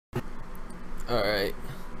Alright.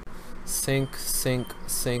 Sync, sync,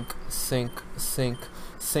 sync, sync, sync,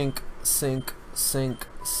 sync, sync, sync,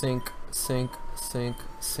 sync, sync, sync,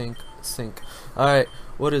 sync, sync. Alright,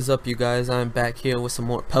 what is up, you guys? I'm back here with some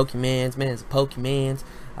more Pokemans.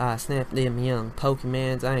 I snapped them young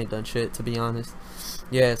Pokemans. I ain't done shit, to be honest.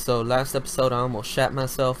 Yeah, so last episode I almost shat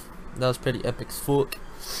myself. That was pretty epic as fuck.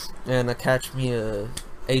 And I catch me a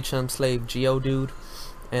HM slave Geodude.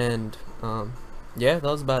 And yeah, that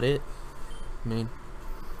was about it. I mean,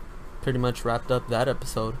 pretty much wrapped up that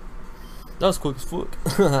episode. That was quick as fuck.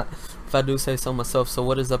 If I do say so myself. So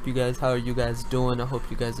what is up, you guys? How are you guys doing? I hope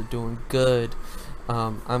you guys are doing good.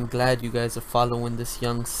 I'm glad you guys are following this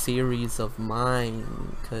young series of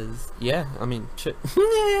mine, cause yeah, I mean, shit.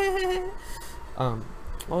 What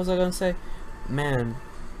was I gonna say? Man,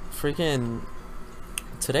 freaking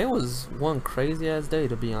today was one crazy ass day,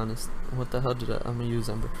 to be honest. What the hell did I'm gonna use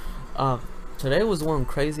Ember? Today was one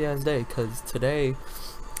crazy ass day, cause today,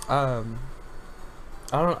 I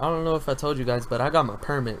don't know if I told you guys, but I got my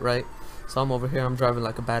permit, right? So I'm over here, I'm driving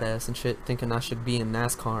like a badass and shit, thinking I should be in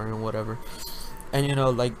NASCAR and whatever. And you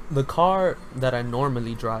know, like the car that I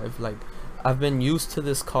normally drive, like I've been used to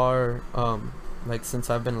this car, like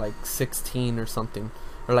since I've been like 16 or something,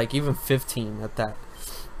 or like even 15 at that.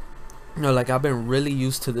 You know, like I've been really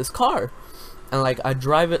used to this car, and like I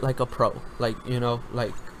drive it like a pro. Like, you know,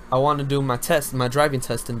 like I want to do my test, my driving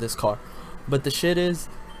test in this car. But the shit is,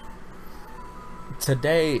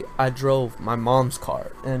 today I drove my mom's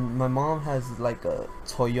car, and my mom has like a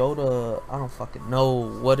Toyota, I don't fucking know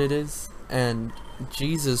what it is, and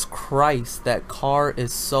Jesus Christ, that car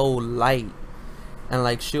is so light. And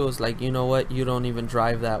like she was like, you know what, you don't even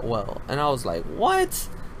drive that well. And I was like, what?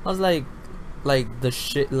 I was like the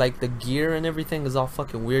shit, like the gear and everything is all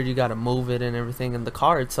fucking weird, you gotta move it and everything, and the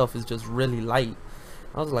car itself is just really light.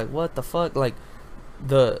 I was like, what the fuck? Like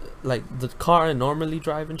the car I normally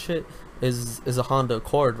drive and shit is a Honda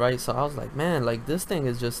Accord, right? So I was like, man, like this thing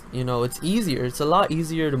is just, you know, it's easier, it's a lot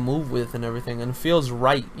easier to move with and everything, and it feels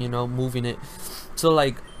right, you know, moving it. So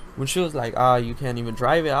like when she was like, you can't even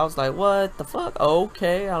drive it, I was like, what the fuck?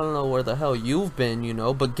 Okay, I don't know where the hell you've been, you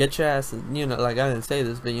know, but get your ass, you know, like I didn't say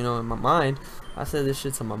this, but you know, in my mind I said this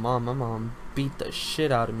shit to my mom. My mom beat the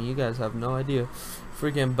shit out of me, you guys have no idea,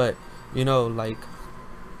 freaking. But you know, like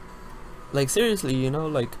seriously, you know,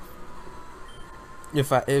 like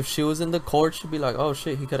if she was in the court, she'd be like, oh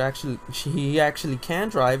shit, he actually can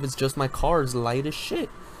drive, it's just my car is light as shit.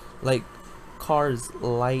 Like, car's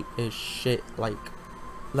light as shit. Like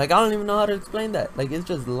I don't even know how to explain that. Like, it's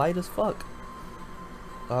just light as fuck.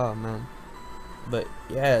 Oh man. But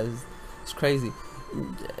yeah, it's crazy.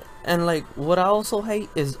 And like what I also hate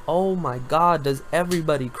is, oh my god, does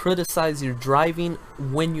everybody criticize your driving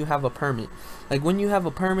when you have a permit? Like when you have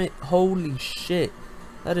a permit, holy shit,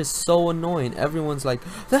 that is so annoying. Everyone's like,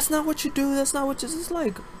 that's not what you do, that's not what you, it's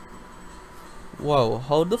like, whoa,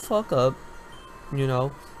 hold the fuck up, you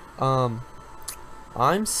know.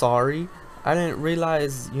 I'm sorry, I didn't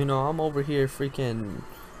realize, you know, I'm over here freaking,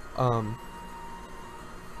 I'm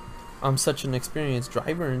such an experienced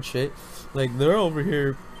driver and shit. Like they're over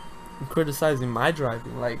here criticizing my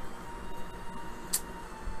driving. Like,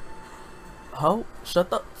 oh,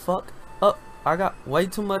 shut the fuck up, I got way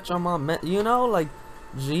too much on my you know, like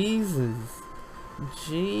Jesus,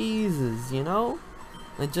 you know,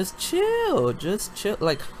 like just chill,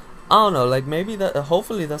 like I don't know, like maybe that,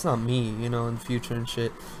 hopefully that's not me, you know, in the future and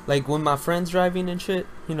shit. Like when my friend's driving and shit,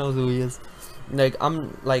 he knows who he is. Like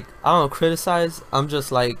I'm like, I don't criticize, I'm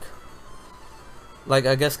just like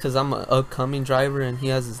I guess because I'm an upcoming driver and he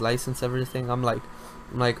has his license, everything, I'm like,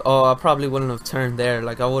 oh, I probably wouldn't have turned there.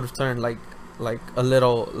 Like I would have turned like a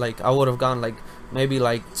little, like I would have gone like maybe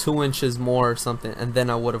like 2 inches more or something, and then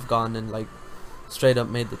I would have gone and like straight up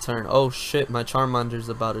made the turn. Oh shit, my Charmander's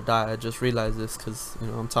about to die. I just realized this because, you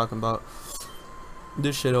know, I'm talking about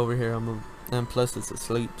this shit over here. And plus it's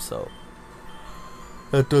asleep, so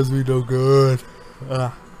that does me no good.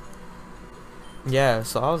 Yeah,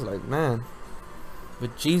 so I was like, man,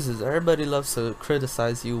 but Jesus, everybody loves to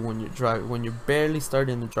criticize you when you're barely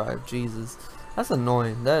starting to drive. Jesus, that's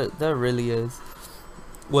annoying. That really is.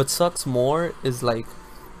 What sucks more is like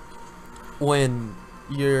when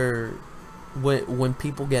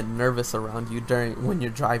people get nervous around you when you're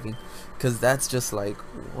driving, because that's just like,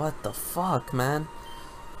 what the fuck, man.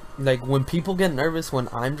 Like when people get nervous when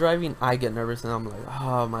I'm driving, I get nervous and I'm like,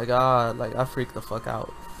 oh my god, like I freak the fuck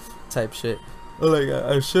out type shit. Like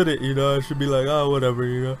I shouldn't, you know, I should be like, oh whatever,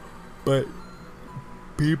 you know, but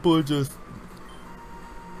people just,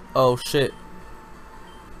 oh shit,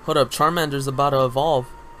 hold up, Charmander's about to evolve.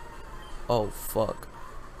 Oh fuck.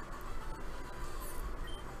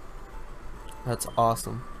 That's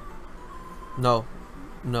awesome. No,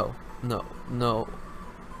 no, no, no.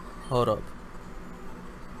 Hold up.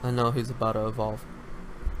 I know he's about to evolve.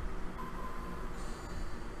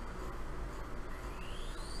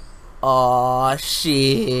 Aw,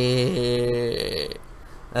 shit.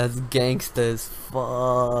 That's gangsta as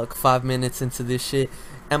fuck. 5 minutes into this shit,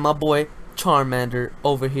 and my boy Charmander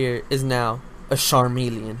over here is now a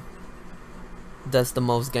Charmeleon. That's the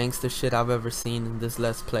most gangster shit I've ever seen in this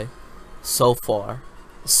Let's Play. So far.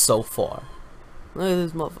 So far. Look at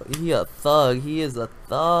this motherfucker. He a thug. He is a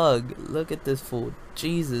thug. Look at this fool.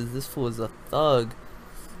 Jesus, this fool is a thug.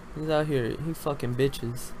 He's out here. He fucking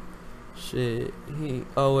bitches. Shit.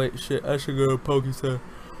 Oh wait, shit. I should go to Pokestop.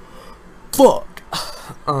 Fuck.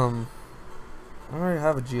 I already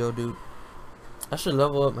have a Geodude. I should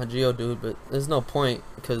level up my Geodude, but there's no point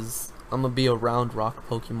because I'm gonna be around rock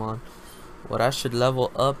Pokemon. What I should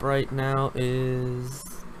level up right now is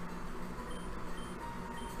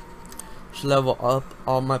level up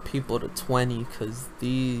all my people to 20, because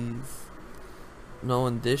these,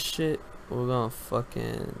 knowing this shit, we're gonna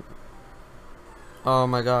fucking, oh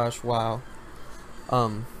my gosh, wow.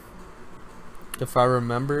 If I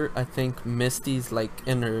remember, I think Misty's like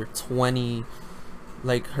in her 20,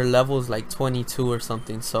 like her level's like 22 or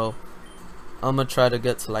something, so I'm gonna try to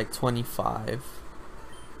get to like 25.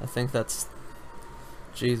 I think that's,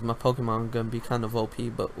 jeez, my Pokemon are gonna be kind of OP,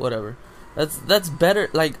 but whatever. That's better.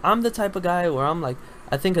 Like, I'm the type of guy where I'm like,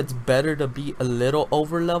 I think it's better to be a little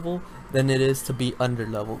over level than it is to be under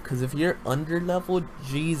level. Because if you're under level,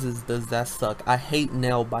 Jesus, does that suck. I hate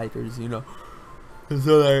nail biters, you know. And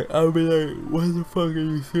so like, I'll be like, what the fuck, are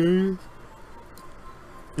you serious?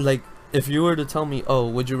 Like, if you were to tell me, oh,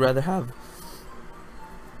 would you rather have,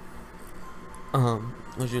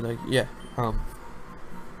 would you like, yeah,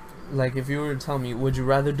 like if you were to tell me, would you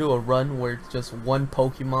rather do a run where it's just one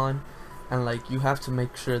Pokemon and like you have to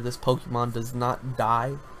make sure this Pokemon does not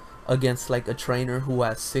die against like a trainer who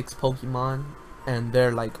has 6 Pokemon and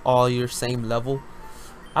they're like all your same level,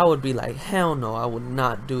 I would be like, hell no, I would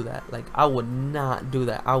not do that. Like, I would not do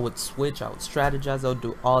that. I would switch, I would strategize, I would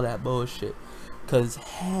do all that bullshit. Cause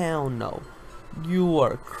hell no, you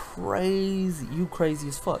are crazy. You crazy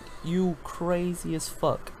as fuck. You crazy as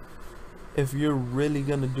fuck. If you're really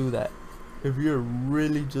gonna do that, if you're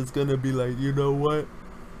really just gonna be like, you know what,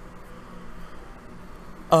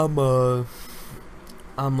 I'ma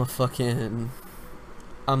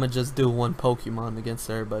just do one Pokemon against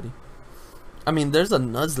everybody. I mean, there's a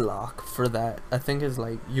Nuzlocke for that. I think it's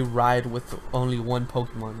like you ride with only one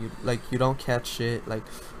Pokemon. You like, you don't catch shit, like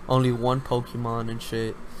only one Pokemon and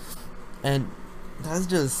shit. And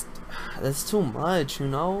that's too much, you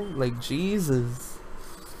know? Like, Jesus.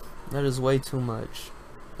 That is way too much.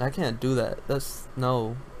 I can't do that. That's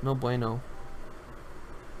no bueno.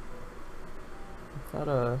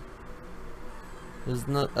 There's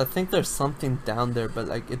not, I think there's something down there, but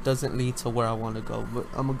like it doesn't lead to where I want to go, but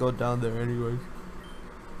I'm gonna go down there anyways.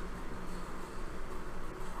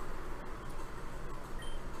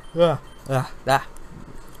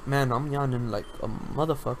 Man, I'm yawning like a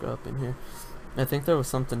motherfucker up in here. I think there was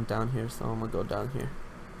something down here, so I'm gonna go down here.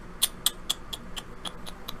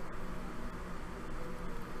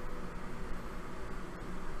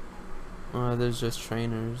 There's just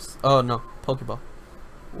trainers. Oh no, Pokeball.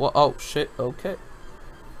 Well, oh shit, okay.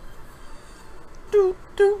 Do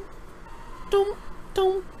do dum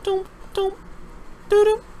dum dum dum do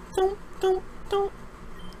do dum dum dum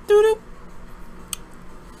do do.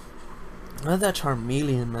 Look at that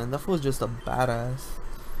Charmeleon, man. That fool's just a badass.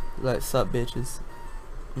 Like, sup bitches.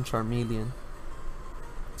 I'm Charmeleon.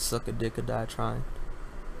 Suck a dick or die trying.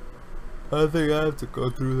 I think I have to go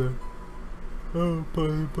through there. Oh,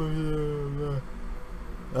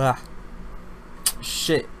 ah.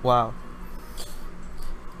 Shit, wow.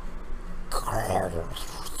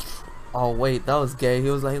 Oh wait, that was gay. He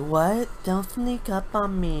was like, what? Don't sneak up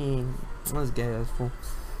on me. That was gay as fool.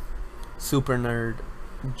 Super nerd.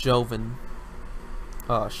 Joven.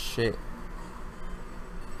 Oh shit.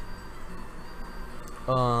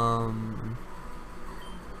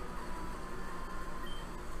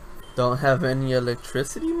 Don't have any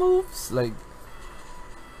electricity moves? Like,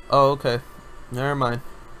 oh, okay. Never mind.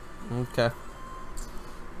 Okay.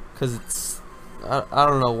 Cause it's, I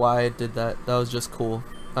don't know why it did that. That was just cool.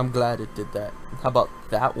 I'm glad it did that. How about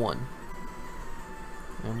that one?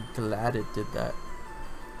 I'm glad it did that.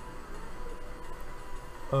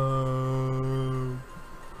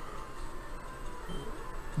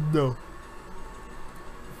 No.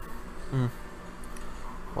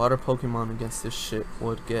 Water Pokemon against this shit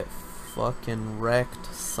would get fucking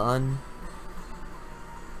wrecked, son.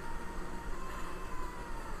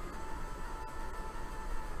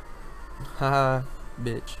 Haha,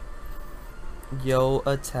 bitch. Yo,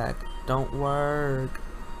 attack. Don't work.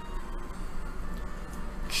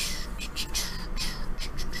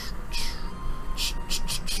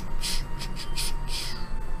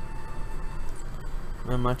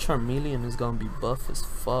 Man, my Charmeleon is gonna be buff as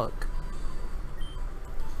fuck.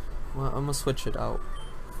 Well, I'm gonna switch it out.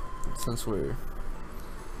 Since we're...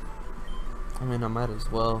 I mean, I might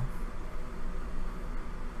as well.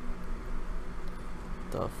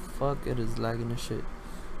 The fuck? It is lagging as shit.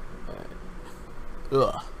 Alright.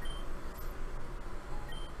 Ugh.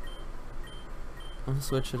 I'm gonna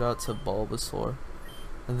switch it out to Bulbasaur.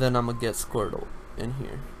 And then I'm gonna get Squirtle in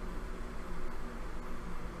here.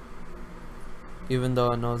 Even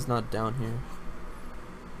though I know it's not down here.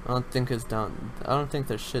 I don't think it's down. I don't think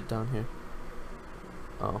there's shit down here.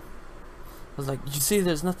 Oh. I was like, you see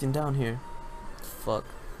there's nothing down here. Fuck.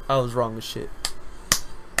 I was wrong as shit.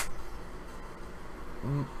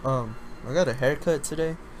 I got a haircut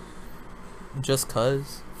today. Just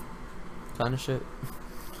cuz. Kinda shit.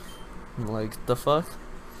 Like, the fuck?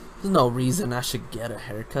 There's no reason I should get a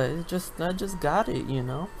haircut. I just got it, you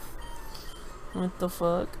know? What the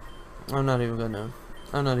fuck? I'm not even gonna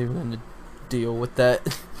deal with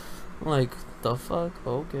that. Like, the fuck?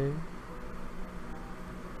 Okay.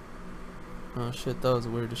 Oh shit, that was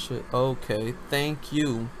weird as shit. Okay, thank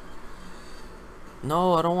you.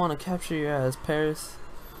 No, I don't want to capture your ass, Paris.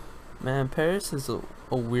 Man, Paris is a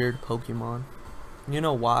weird Pokemon. You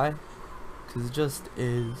know why? Cause it just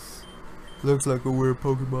is. Looks like a weird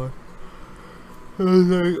Pokemon. I was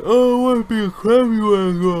like, oh, I want to be a Krabby when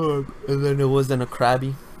I grow up. And then it wasn't a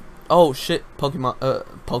Krabby. Oh shit,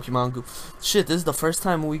 Pokemon Goon. Shit, this is the first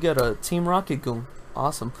time we get a Team Rocket Goon.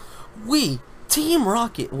 Awesome. Team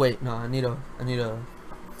Rocket. Wait, no, I need to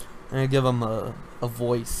give him a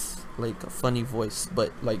voice, like a funny voice,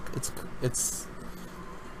 but like it's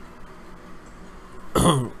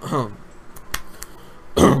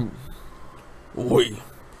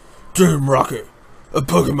Team Rocket, a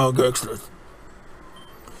Pokemon gangster.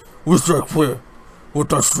 We strike fear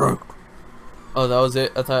with our strength. Oh, that was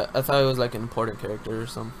it? I thought it was like an important character or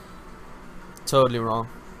something. Totally wrong.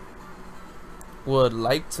 Would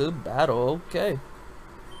like to battle, okay.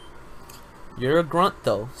 You're a grunt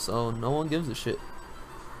though, so no one gives a shit.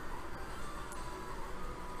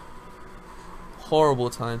 Horrible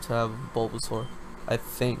time to have Bulbasaur, I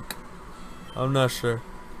think. I'm not sure.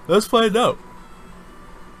 Let's find out.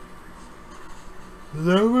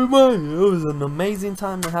 Never mind. It was an amazing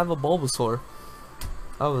time to have a Bulbasaur.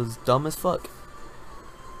 I was dumb as fuck.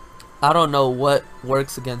 I don't know what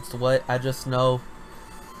works against what. I just know,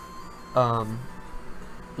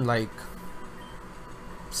 like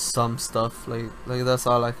some stuff. Like that's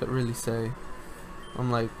all I could really say. I'm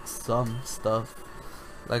like some stuff.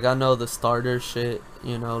 Like I know the starter shit.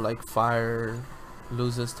 You know, like fire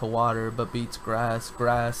loses to water but beats grass.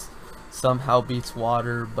 Grass somehow beats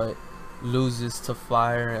water but loses to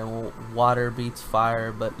fire, and water beats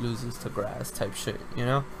fire but loses to grass type shit, you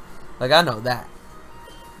know? Like I know that.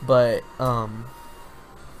 But and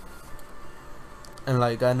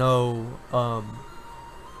like I know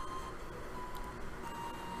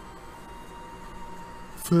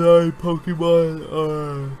flying Pokemon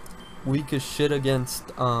are weak as shit against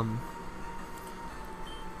is gonna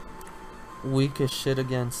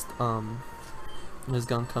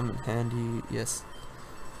come in handy. Yes.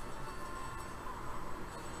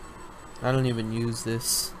 I don't even use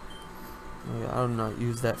this. I do not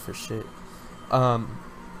use that for shit.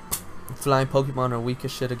 Flying Pokemon are weak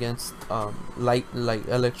as shit against electric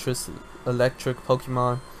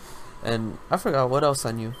Pokemon, and I forgot what else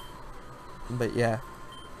I knew. But yeah.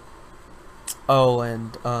 Oh,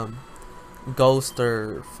 and Ghost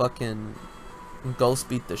beat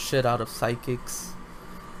the shit out of Psychics,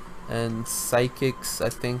 and Psychics I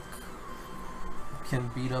think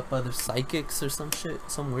can beat up other Psychics or some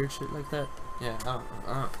shit, some weird shit like that. Yeah, I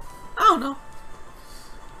don't know.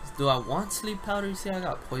 Do I want Sleep Powder? You see, I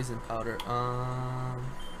got Poison Powder.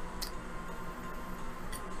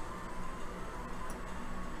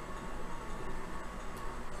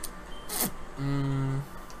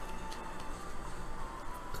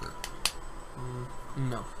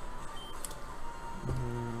 No.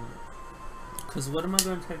 Cause what am I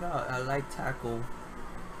gonna take out? I like Tackle.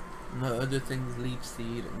 And the other things, Leaf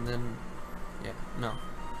Seed, and then yeah, no.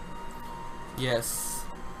 Yes.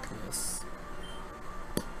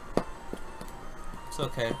 It's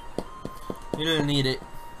okay. You don't need it.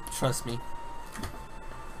 Trust me.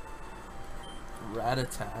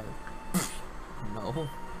 Rattata. No.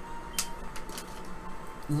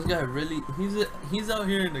 This guy really, he's out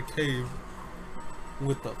here in the cave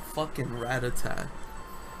with the fucking Rattata.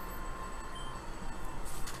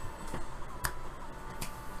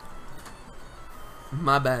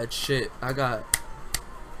 My bad. Shit. That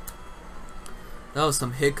was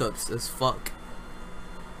some hiccups as fuck.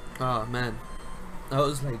 Oh man. I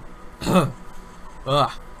was like I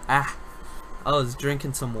was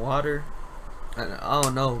drinking some water. And I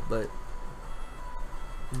don't know, but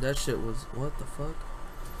that shit was, what the fuck?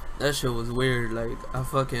 That shit was weird. Like I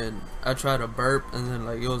tried to burp and then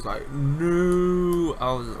like it was like, no.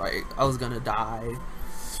 I was gonna die.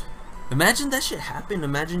 Imagine that shit happened.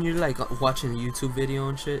 Imagine you're like watching a YouTube video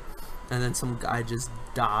and shit, and then some guy just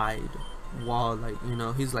died while, like, you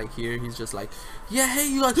know, he's like here, he's just like, yeah, hey,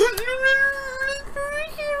 you like,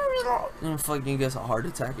 and fucking gets a heart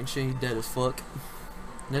attack and shit. He dead as fuck.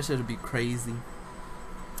 That shit'd be crazy.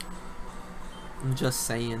 I'm just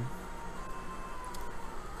saying.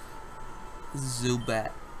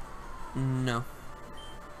 Zubat. No.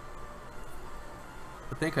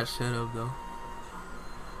 I think I should have though.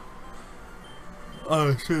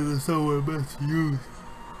 Oh shit, there's somewhere meant to use.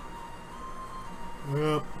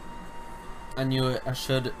 Yep. I knew it. I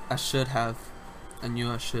should have. I knew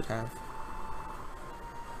I should have.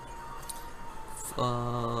 Fuck.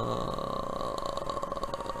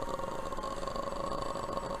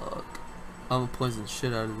 I'm gonna poison the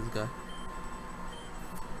shit out of this guy.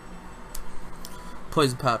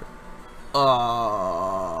 Poison powder.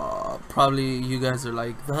 Probably you guys are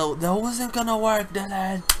like, that wasn't gonna work,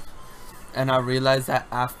 Dylan. And I realized that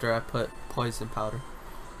after I put poison powder.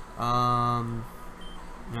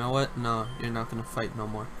 You know what? No, you're not gonna fight no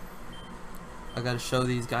more. I gotta show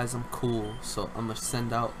these guys I'm cool, so I'm gonna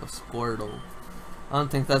send out a Squirtle. I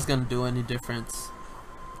don't think that's gonna do any difference,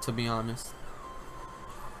 to be honest.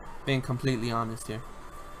 Being completely honest here.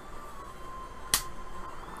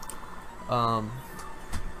 Oh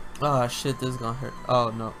shit, this is gonna hurt.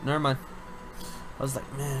 Oh no, never mind. I was like,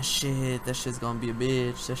 man, shit, that shit's gonna be a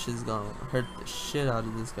bitch. That shit's gonna hurt the shit out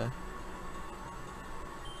of this guy.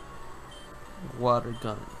 Water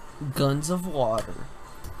gun. Guns of water.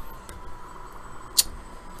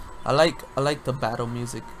 I like the battle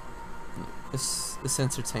music. It's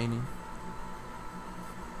entertaining.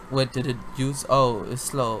 Wait, did it use? Oh, it's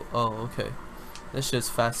slow. Oh, okay. This shit's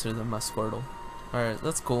faster than my Squirtle. Alright,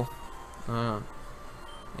 that's cool. Yeah,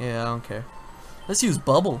 I don't care. Let's use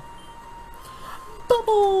Bubble.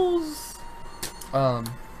 Bubbles!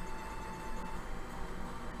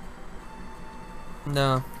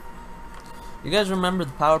 No. You guys remember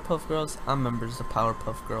the Powerpuff Girls? I remember the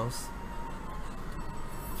Powerpuff Girls.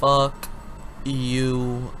 Fuck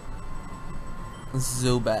you,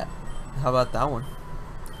 Zubat. How about that one?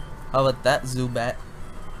 How about that, Zubat?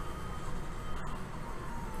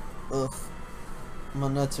 Ugh. My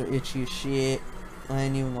nuts are itchy as shit. I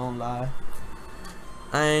ain't even gonna lie.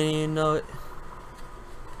 I ain't even know it.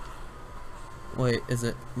 Wait, is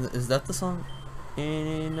that the song? Ain't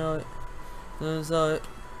even know it.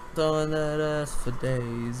 Throwing that ass for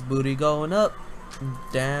days. Booty going up,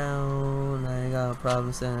 down. I ain't got a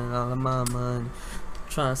problem sending all of my money.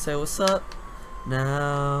 Trying to say what's up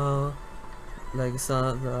now. Like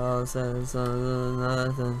something,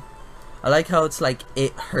 nothing. I like how it's like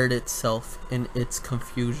it hurt itself in its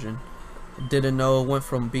confusion. Didn't know it went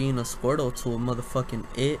from being a Squirtle to a motherfucking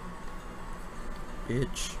it.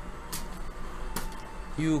 Bitch.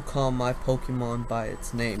 You call my Pokemon by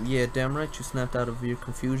its name. Yeah, damn right you snapped out of your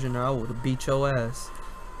confusion. I would've beat your ass.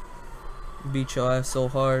 Beat your ass so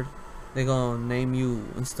hard. They gonna name you,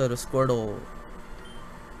 instead of Squirtle,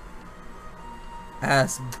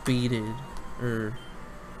 Ass Beated. Or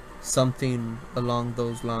something along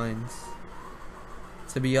those lines.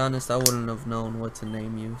 To be honest, I wouldn't have known what to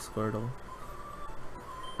name you, Squirtle.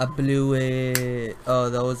 I blew it.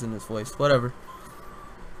 Oh, that wasn't his voice. Whatever.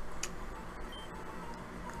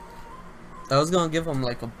 I was gonna give him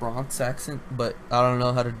like a Bronx accent, but I don't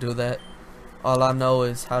know how to do that. All I know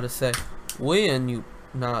is how to say we and you.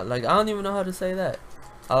 Nah, like I don't even know how to say that.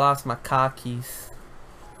 I lost my khakis.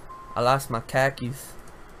 I lost my khakis.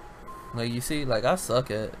 Like you see, like I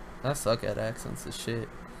suck at accents and shit.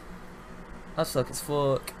 I suck as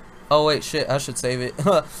fuck. Oh wait, shit, I should save it.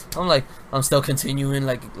 I'm still continuing.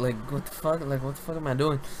 Like what the fuck? Like what the fuck am I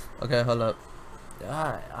doing? Okay, hold up.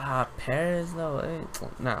 Paris though.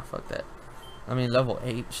 Nah, fuck that. I mean level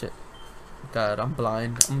 8. Shit. God, I'm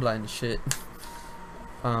blind. I'm blind as shit.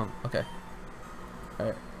 Okay.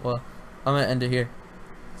 Alright. Well, I'm gonna end it here.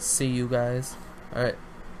 See you guys. Alright.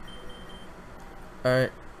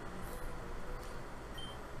 Alright.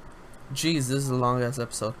 Jeez, this is a long ass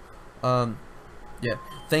episode. Yeah.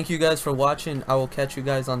 Thank you guys for watching. I will catch you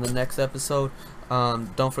guys on the next episode.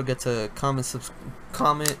 Don't forget to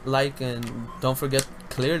comment, like, and don't forget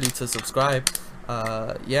clearly to subscribe.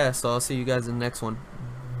 Yeah, so I'll see you guys in the next one.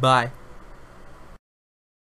 Bye.